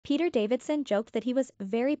Peter Davidson joked that he was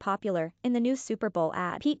very popular in the new Super Bowl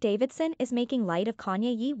ad. Pete Davidson is making light of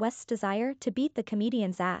Kanye West's desire to beat the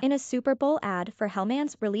comedian's ass. In a Super Bowl ad for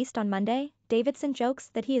Hellmann's released on Monday, Davidson jokes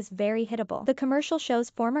that he is very hittable. The commercial shows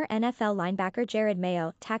former NFL linebacker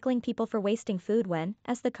Mayo tackling people for wasting food when,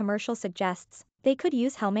 as the commercial suggests, they could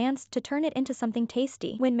use Hellmann's to turn it into something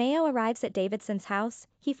tasty. When Mayo arrives at Davidson's house,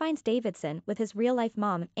 he finds Davidson with his real-life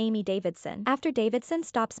mom, Amy Davidson. After Davidson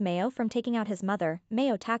stops Mayo from taking out his mother,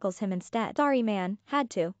 Mayo tackles him instead. "Sorry man, had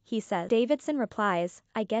to," he says. Davidson replies,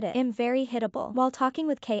 "I get it. I'm very hittable." While talking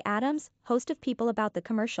with Kay Adams, host of People about the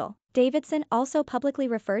commercial, Davidson also publicly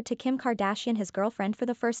referred to Kim Kardashian, his girlfriend, for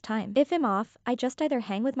the first time. "If I'm off, I just either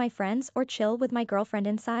hang with my friends or chill with my girlfriend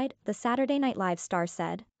inside," the Saturday Night Live star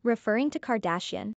said, referring to Kardashian.